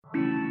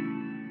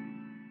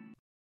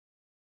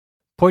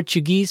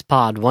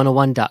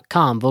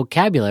PortuguesePod101.com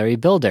Vocabulary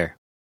Builder.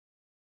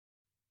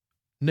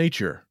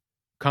 Nature,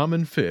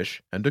 common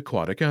fish and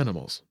aquatic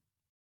animals.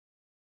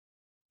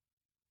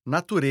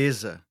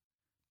 Natureza,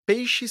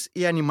 peixes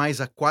e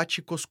animais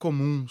aquáticos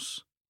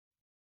comuns.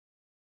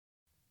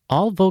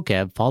 All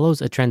vocab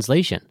follows a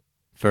translation.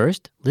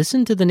 First,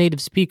 listen to the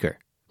native speaker.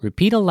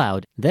 Repeat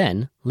aloud,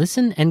 then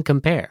listen and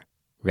compare.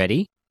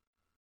 Ready?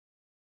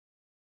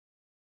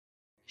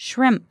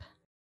 Shrimp.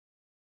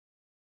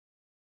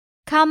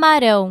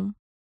 Camarão.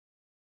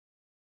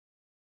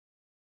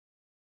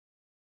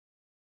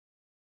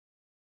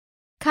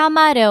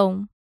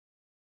 Camarão.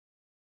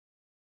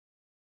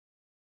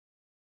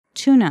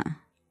 Tuna.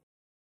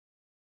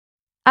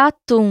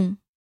 Atum.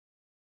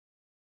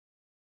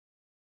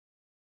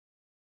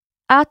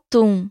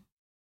 Atum.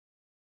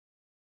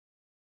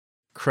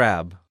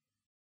 Crab.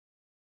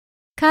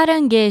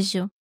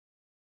 Caranguejo.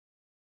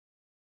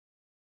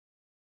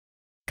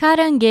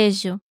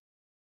 Caranguejo.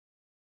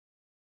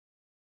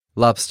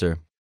 Lobster.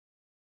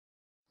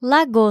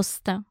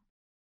 Lagosta.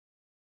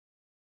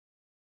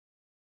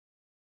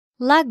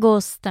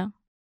 Lagosta.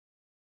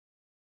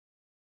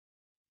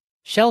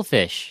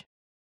 Shellfish.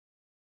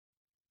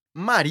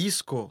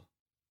 Marisco.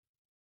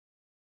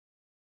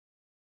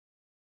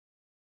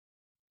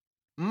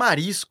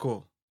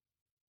 Marisco.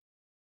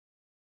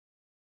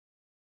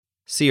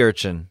 Sea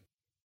urchin.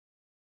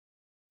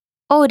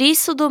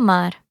 Ouriço do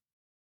mar.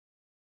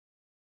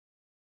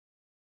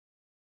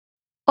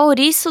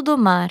 Ouriço do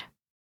mar.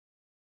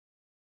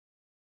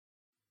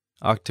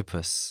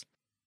 Octopus.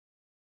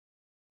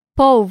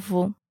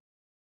 Polvo.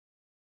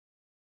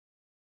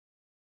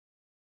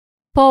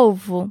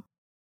 Polvo.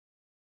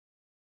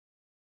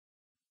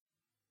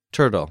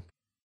 Turtle.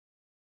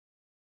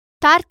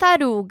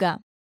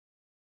 Tartaruga.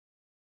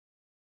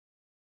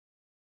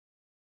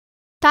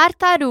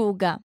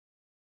 Tartaruga.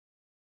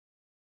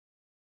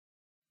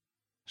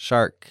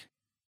 Shark.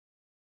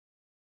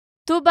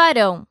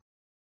 Tubarão.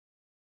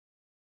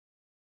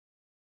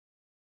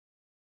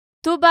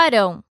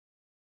 Tubarão.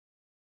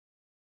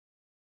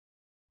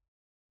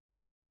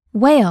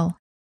 Whale.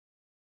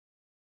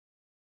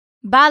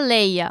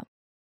 Baleia.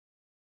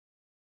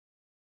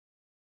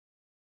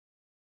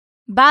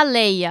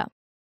 Baleia.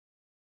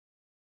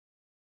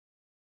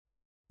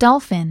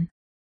 Dolphin.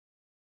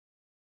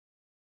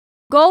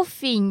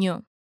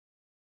 Golfinho.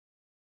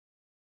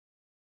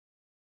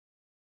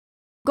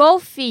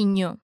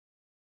 Golfinho.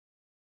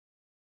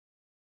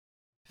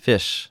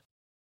 Fish.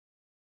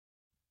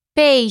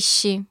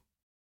 Peixe.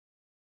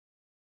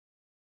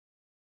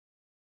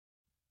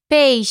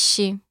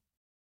 Peixe.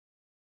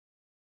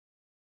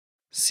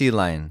 Sea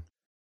lion.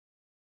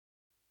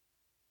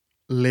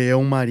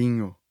 Leão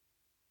marinho.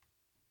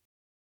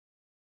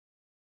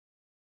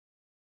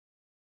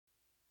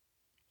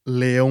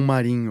 Leão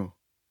marinho.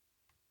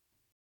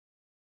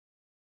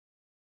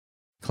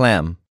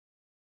 Clam.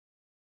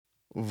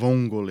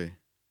 Vongole.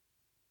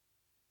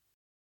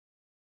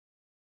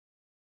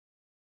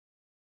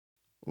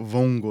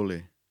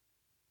 Vongole.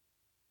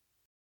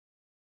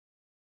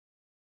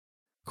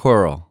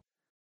 Coral.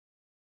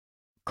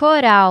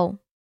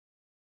 Coral.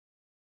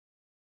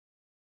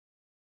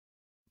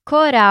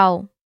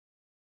 Coral.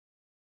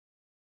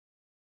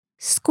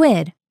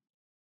 Squid.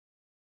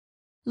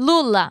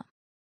 Lula.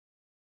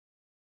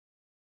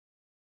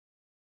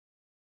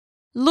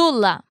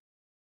 Lula.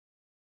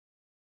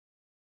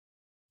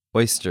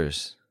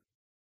 Oysters.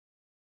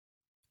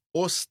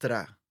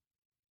 Ostra.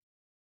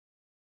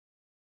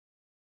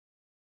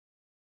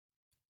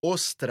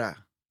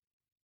 Ostra.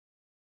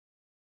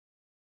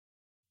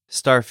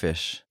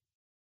 Starfish.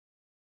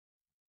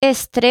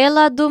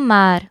 Estrela do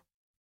mar.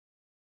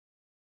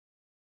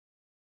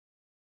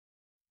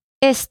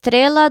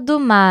 Estrela do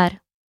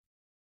mar.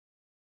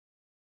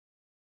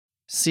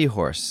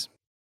 Seahorse.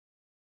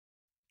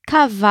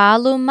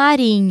 Cavalo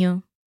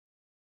marinho.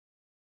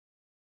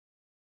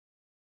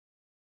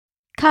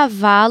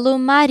 Cavalo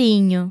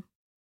marinho.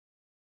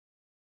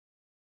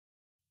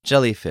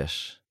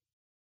 Jellyfish.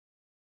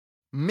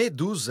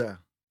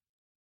 Medusa.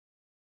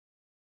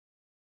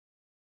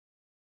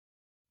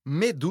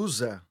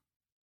 Medusa.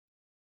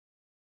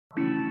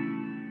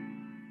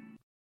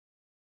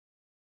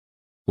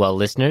 Well,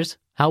 listeners,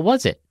 how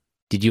was it?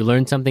 Did you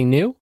learn something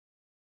new?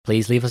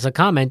 Please leave us a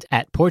comment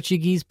at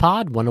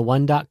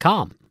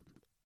PortuguesePod101.com.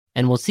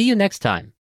 And we'll see you next time.